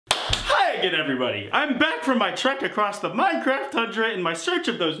again, everybody. I'm back from my trek across the Minecraft tundra in my search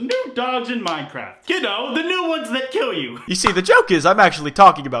of those new dogs in Minecraft. You know, the new ones that kill you. You see, the joke is I'm actually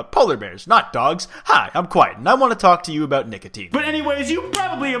talking about polar bears, not dogs. Hi, I'm Kwite, and I want to talk to you about nicotine. But anyways, you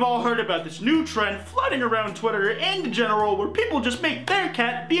probably have all heard about this new trend flooding around Twitter and in general where people just make their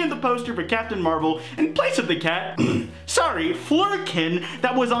cat be in the poster for Captain Marvel in place of the cat, sorry, Flurkin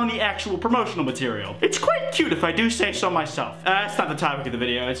that was on the actual promotional material. It's quite cute if I do say so myself. That's not the topic of the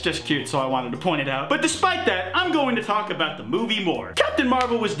video, it's just cute, so I wanted to point it out. But despite that, I'm going to talk about the movie more. Captain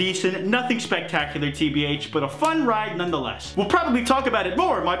Marvel was decent, nothing spectacular TBH, but a fun ride nonetheless. We'll probably talk about it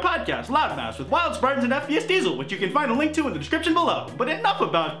more in my podcast, Loudmouse, with Wild Spartans and FBS Diesel, which you can find a link to in the description below. But enough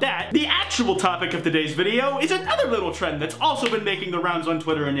about that. The actual topic of today's video is another little trend that's also been making the rounds on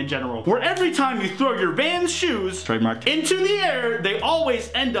Twitter and in general, where every time you throw your Vans shoes, trademark, into the air, they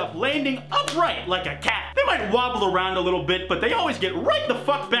always end up landing upright like a cat. They might wobble around a little bit, but they always get right the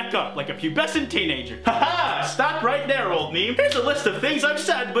fuck back up like a pubescent teenager. Haha, stop right there, old meme. Here's a list of things I've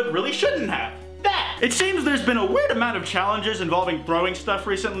said but really shouldn't have. That. It seems there's been a weird amount of challenges involving throwing stuff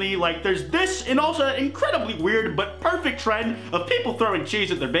recently, like there's this and also that incredibly weird but perfect trend of people throwing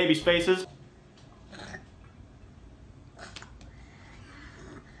cheese at their babies' faces.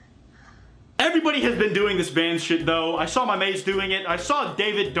 Everybody has been doing this Vans shit though. I saw my mates doing it. I saw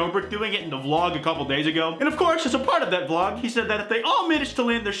David Dobrik doing it in the vlog a couple days ago. And of course, as a part of that vlog, he said that if they all managed to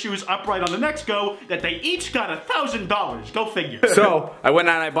land their shoes upright on the next go, that they each got $1,000. Go figure. So, I went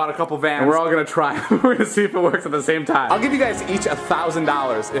out and I bought a couple Vans, and we're all gonna try. We're gonna see if it works at the same time. I'll give you guys each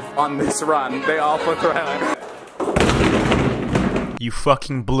 $1,000 if on this run, they all flip around. You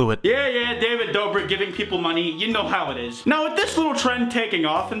fucking blew it. Yeah, David Dobrik giving people money, you know how it is. Now with this little trend taking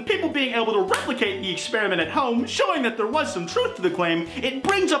off and people being able to replicate the experiment at home, showing that there was some truth to the claim, it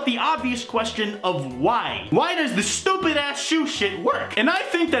brings up the obvious question of why. Why does the stupid ass shoe shit work? And I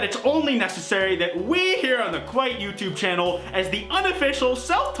think that it's only necessary that we here on the Kwite YouTube channel, as the unofficial,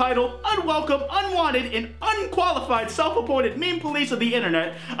 self-titled, unwelcome, unwanted, and unqualified self-appointed meme police of the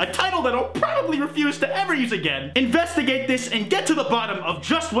internet, a title that I'll probably refuse to ever use again, investigate this and get to the bottom of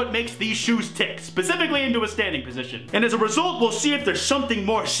just what makes these shoes tick, specifically into a standing position. And as a result, we'll see if there's something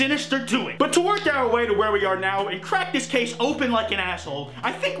more sinister to it. But to work our way to where we are now and crack this case open like an asshole,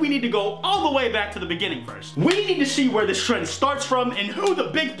 I think we need to go all the way back to the beginning first. We need to see where this trend starts from and who the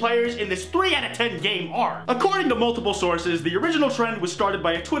big players in this 3 out of 10 game are. According to multiple sources, the original trend was started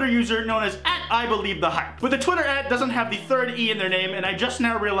by a Twitter user known as @IBelieveTheHype. But the Twitter @ doesn't have the third E in their name, and I just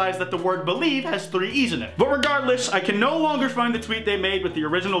now realized that the word believe has 3 E's in it. But regardless, I can no longer find the tweet they made with the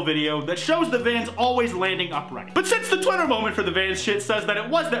original video that shows the Vans always landing upright. But since the Twitter moment for the Vans shit says that it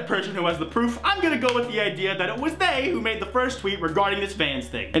was that person who has the proof, I'm gonna go with the idea that it was they who made the first tweet regarding this Vans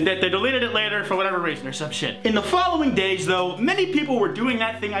thing, and that they deleted it later for whatever reason or some shit. In the following days though, many people were doing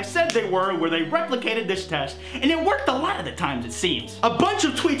that thing I said they were, where they replicated this test, and it worked a lot of the times it seems. A bunch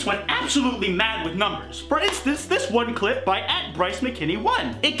of tweets went absolutely mad with numbers. For instance, this one clip by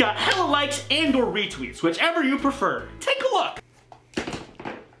 @BryceMcKinney1. It got hella likes and or retweets, whichever you prefer. Take a look.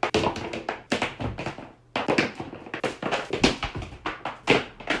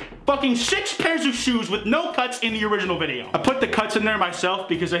 Fucking 6 pairs of shoes with no cuts in the original video. I put the cuts in there myself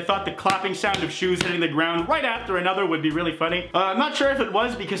because I thought the clapping sound of shoes hitting the ground right after another would be really funny. I'm not sure if it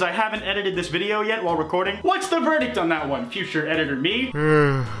was because I haven't edited this video yet while recording. What's the verdict on that one, future editor me?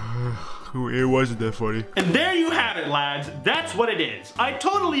 It wasn't that funny. And there you have it, lads. That's what it is. I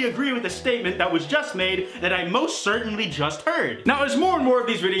totally agree with the statement that was just made that I most certainly just heard. Now, as more and more of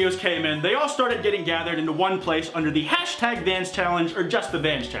these videos came in, they all started getting gathered into one place under the #VansChallenge or just the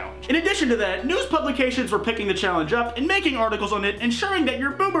Vans Challenge. In addition to that, news publications were picking the challenge up and making articles on it, ensuring that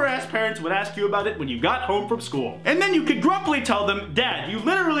your boomer-ass parents would ask you about it when you got home from school. And then you could grumpily tell them, Dad, you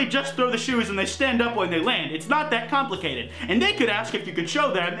literally just throw the shoes and they stand up when they land. It's not that complicated. And they could ask if you could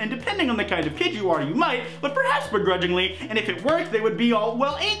show them, and depending on the kind of kid you are, you might, but perhaps begrudgingly, and if it worked, they would be all,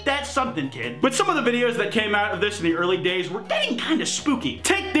 well, ain't that something, kid? But some of the videos that came out of this in the early days were getting kinda spooky.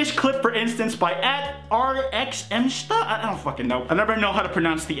 Take this clip, for instance, by @RXMsta? I don't fucking know. I never know how to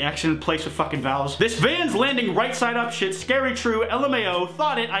pronounce the X in place of fucking vowels. This Vans landing right side up shit, scary true, LMAO,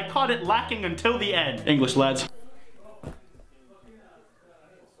 thought it, I caught it lacking until the end. English, lads.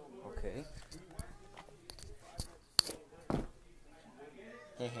 Okay.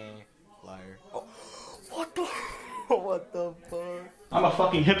 Liar. Oh. What the fuck? I'm a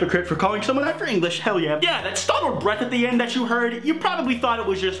fucking hypocrite for calling someone out for English, hell yeah. Yeah, that startled breath at the end that you heard, you probably thought it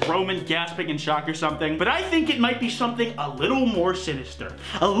was just Roman gasping in shock or something, but I think it might be something a little more sinister,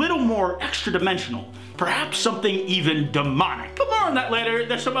 a little more extra dimensional. Perhaps something even demonic. But more on that later.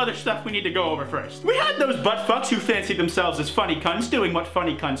 There's some other stuff we need to go over first. We had those buttfucks who fancied themselves as funny cunts doing what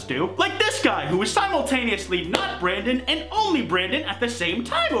funny cunts do. Like this guy who was simultaneously not Brandon and only Brandon at the same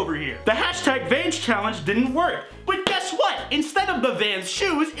time over here. The hashtag Vans challenge didn't work. But guess what? Instead of the Vans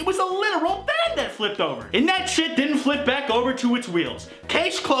shoes, it was a literal van that flipped over. And that shit didn't flip back over to its wheels.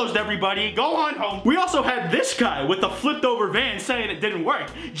 Case closed, everybody. Go on home. We also had this guy with the flipped over van saying it didn't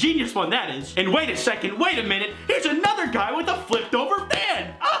work. Genius one that is. And wait a second, wait a minute. Here's another guy with a flipped over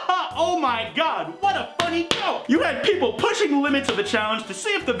van. Aha! Oh my god, what a funny joke. You had people pushing the limits of the challenge to see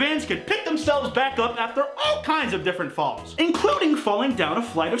if the Vans could pick themselves back up after all kinds of different falls, including falling down a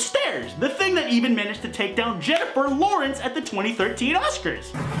flight of stairs. The thing that even managed to take down Jennifer Lawrence at the 2013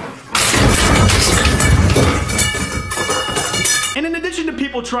 Oscars. And in addition to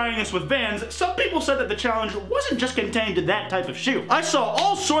people trying this with Vans, some people said that the challenge wasn't just contained to that type of shoe. I saw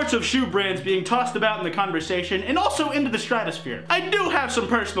all sorts of shoe brands being tossed about in the conversation and also into the stratosphere. I do have some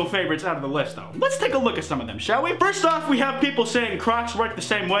personal favorites out of the list though. Let's take a look at some of them, shall we? First off, we have people saying Crocs work the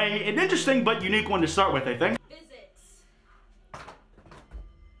same way, an interesting but unique one to start with, I think.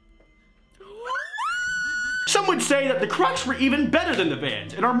 Some would say that the Crocs were even better than the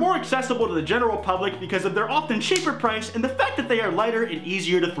Vans and are more accessible to the general public because of their often cheaper price and the fact that they are lighter and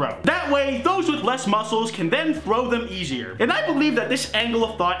easier to throw. That way, those with less muscles can then throw them easier. And I believe that this angle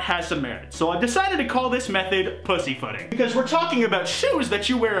of thought has some merit, so I've decided to call this method pussyfooting. Because we're talking about shoes that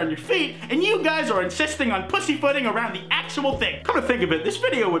you wear on your feet, and you guys are insisting on pussyfooting around the actual thing. Come to think of it, this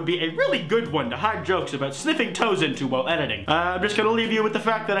video would be a really good one to hide jokes about sniffing toes into while editing. I'm just gonna leave you with the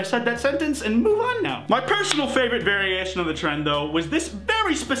fact that I said that sentence and move on now. My personal favorite variation of the trend though was this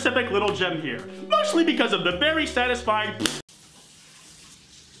very specific little gem here, mostly because of the very satisfying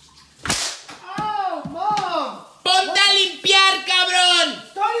 ¡Oh, Mom! ¡Ponte a limpiar, cabrón!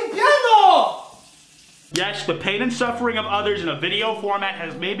 ¡Estoy limpiando! Yes, the pain and suffering of others in a video format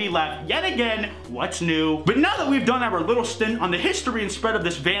has made me laugh yet again. What's new? But now that we've done our little stint on the history and spread of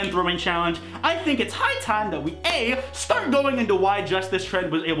this van throwing challenge, I think it's high time that we A, start going into why just this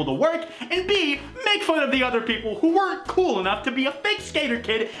trend was able to work, and B, make fun of the other people who weren't cool enough to be a fake skater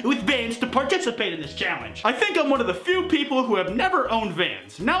kid with Vans to participate in this challenge. I think I'm one of the few people who have never owned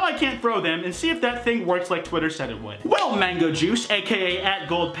Vans. Now I can't throw them and see if that thing works like Twitter said it would. Well, Mango Juice, aka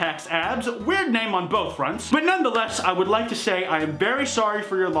 @GoldPaxAbs, weird name on both fronts, but nonetheless, I would like to say I am very sorry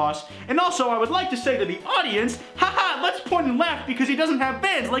for your loss, and also I would like to say to the audience, haha, let's point and laugh because he doesn't have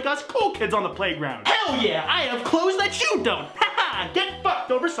Vans like us cool kids on the playground. Hell yeah, I have clothes that you don't. Haha, get fucked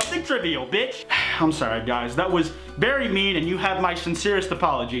over something trivial, bitch. I'm sorry guys, that was very mean and you have my sincerest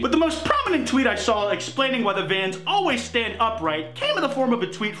apology. But the most prominent tweet I saw explaining why the Vans always stand upright came in the form of a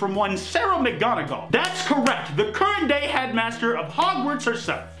tweet from one Sarah McGonagall. That's correct, the current day headmaster of Hogwarts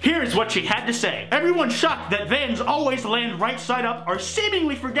herself. Here's what she had to say. Everyone shocked that Vans always land right side up are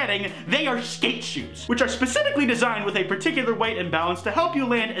seemingly forgetting they are skate shoes, which are specifically designed with a particular weight and balance to help you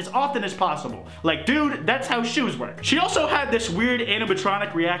land as often as possible. Like, dude, that's how shoes work. She also had this weird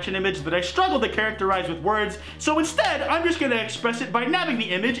animatronic reaction image that I struggle to characterize with words, so instead, I'm just gonna express it by nabbing the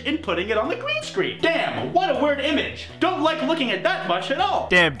image and putting it on the green screen. Damn, what a weird image. Don't like looking at that much at all.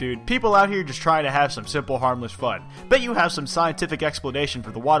 Damn, dude, people out here just trying to have some simple, harmless fun. Bet you have some scientific explanation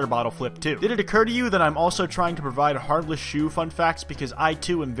for the water bottle flip, too. Did it occur to you that I'm also trying to provide harmless shoe fun facts because I,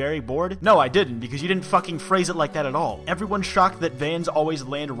 too, am very bored? No, I didn't, because you didn't fucking phrase it like that at all. Everyone's shocked that Vans always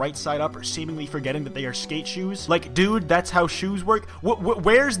land right side up or seemingly forgetting that they are skate shoes? Like, dude, that's how shoes work?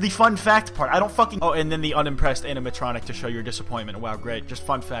 Where's the fun fact part? I don't fucking... Oh, and then the unimpressed animatronic to show your disappointment. Wow, great. Just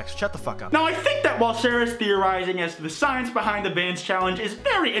fun facts. Shut the fuck up. Now, I think that while Sarah's theorizing as to the science behind the Vans challenge is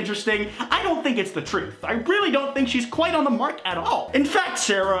very interesting, I don't think it's the truth. I really don't think she's quite on the mark at all. In fact,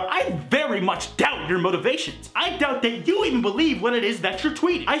 Sarah, I very much doubt your motivations. I doubt that you even believe what it is that you're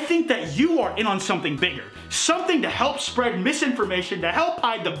tweeting. I think that you are in on something bigger. Something to help spread misinformation, to help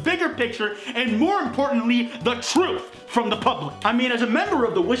hide the bigger picture, and more importantly, the truth from the public. I mean, as a member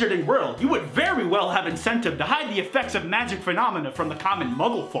of the wizarding world, you would very well have incentive to hide the effects of magic phenomena from the common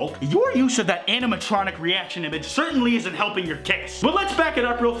muggle folk. Your use of that animatronic reaction image certainly isn't helping your case. But let's back it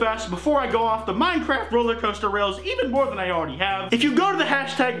up real fast before I go off the Minecraft roller coaster rails even more than I already have. If you go to the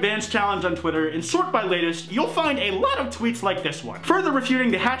hashtag Vans Challenge on Twitter and sort by latest, you'll find a lot of tweets like this one. Further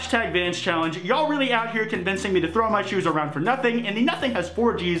refuting the hashtag Vans Challenge, y'all really out here convincing me to throw my shoes around for nothing, and the nothing has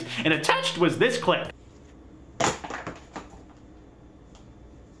 4 Gs, and attached was this clip.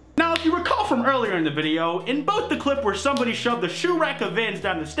 Now, if you recall from earlier in the video, in both the clip where somebody shoved the shoe rack of vans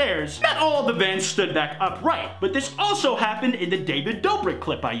down the stairs, not all the vans stood back upright, but this also happened in the David Dobrik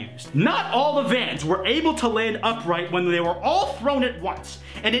clip I used. Not all the vans were able to land upright when they were all thrown at once,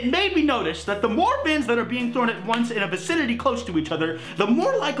 and it made me notice that the more vans that are being thrown at once in a vicinity close to each other, the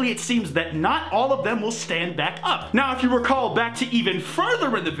more likely it seems that not all of them will stand back up. Now, if you recall back to even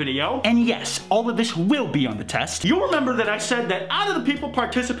further in the video, and yes, all of this will be on the test, you'll remember that I said that out of the people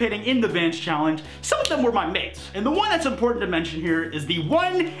participating in the Vans Challenge, some of them were my mates. And the one that's important to mention here is the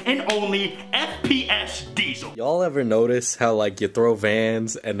one and only FPS Diesel. Y'all ever notice how, like, you throw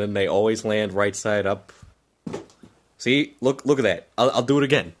vans and then they always land right side up? See? Look at that. I'll do it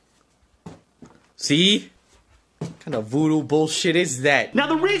again. See? What kind of voodoo bullshit is that? Now,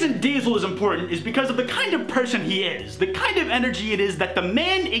 the reason Diesel is important is because of the kind of person he is, the kind of energy it is that the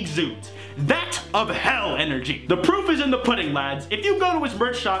man exudes. That of hell energy. The proof is in the pudding, lads. If you go to his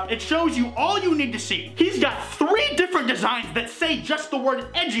merch shop, it shows you all you need to see. He's got 3 different designs that say just the word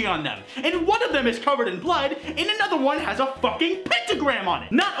edgy on them, and one of them is covered in blood, and another one has a fucking pentagram on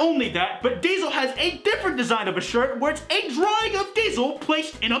it. Not only that, but Diesel has a different design of a shirt where it's a drawing of Diesel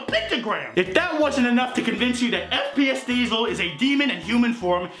placed in a pentagram. If that wasn't enough to convince you that FPS Diesel is a demon in human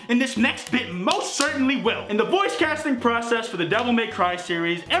form, then this next bit most certainly will. In the voice casting process for the Devil May Cry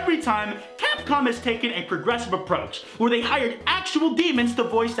series, every time Capcom has taken a progressive approach, where they hired actual demons to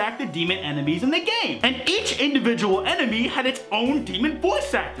voice act the demon enemies in the game. And each individual enemy had its own demon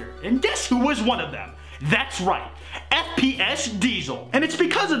voice actor. And guess who was one of them? That's right, FPS Diesel. And it's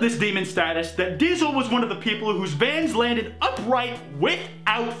because of this demon status that Diesel was one of the people whose vans landed upright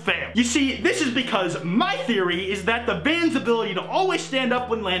without fail. You see, this is because my theory is that the van's ability to always stand up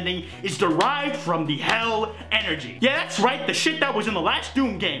when landing is derived from the hell energy. Yeah, that's right, the shit that was in the last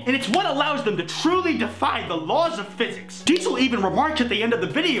Doom game. And it's what allows them to truly defy the laws of physics. Diesel even remarked at the end of the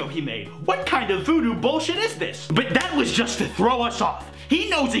video he made, "What kind of voodoo bullshit is this?" But that was just to throw us off. He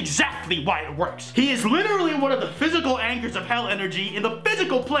knows exactly why it works. He is literally one of the physical anchors of hell energy in the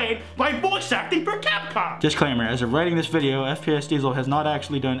physical plane by voice acting for Capcom. Disclaimer, as of writing this video, FPS Diesel has not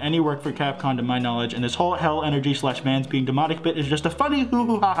actually done any work for Capcom to my knowledge, and this whole hell energy / vans being demonic bit is just a funny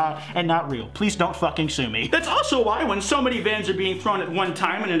hoo-hoo ha-ha and not real. Please don't fucking sue me. That's also why when so many vans are being thrown at one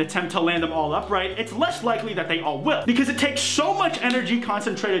time in an attempt to land them all upright, it's less likely that they all will, because it takes so much energy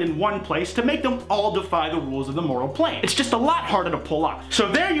concentrated in one place to make them all defy the rules of the mortal plane. It's just a lot harder to pull off. So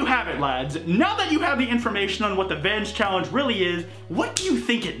there you have it, lads. Now that you have the information on what the Vans Challenge really is, what do you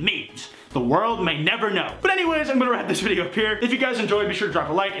think it means? The world may never know. But anyways, I'm gonna wrap this video up here. If you guys enjoyed, be sure to drop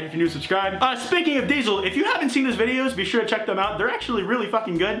a like, and if you're new, subscribe. Speaking of Diesel, if you haven't seen his videos, be sure to check them out. They're actually really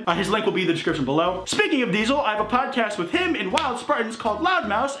fucking good. His link will be in the description below. Speaking of Diesel, I have a podcast with him and Wild Spartans called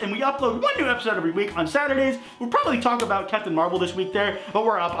Loudmouse, and we upload 1 new episode every week on Saturdays. We'll probably talk about Captain Marvel this week there, but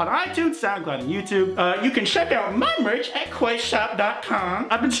we're up on iTunes, SoundCloud, and YouTube. You can check out my merch at kwiteshop.com.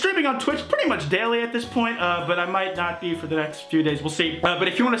 I've been streaming on Twitch pretty much daily at this point, but I might not be for the next few days. We'll see. But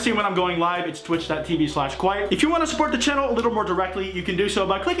if you want to see when I'm going live, it's twitch.tv/Kwite. If you want to support the channel a little more directly, you can do so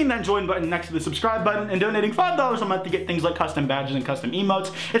by clicking that join button next to the subscribe button and donating $5 a month to get things like custom badges and custom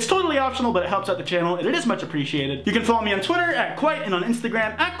emotes. It's totally optional, but it helps out the channel and it is much appreciated. You can follow me on Twitter at Kwite and on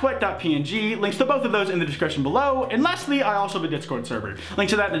Instagram at Kwite.png. Links to both of those in the description below. And lastly, I also have a Discord server.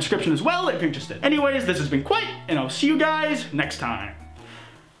 Link to that in the description as well if you're interested. Anyways, this has been Kwite, and I'll see you guys next time.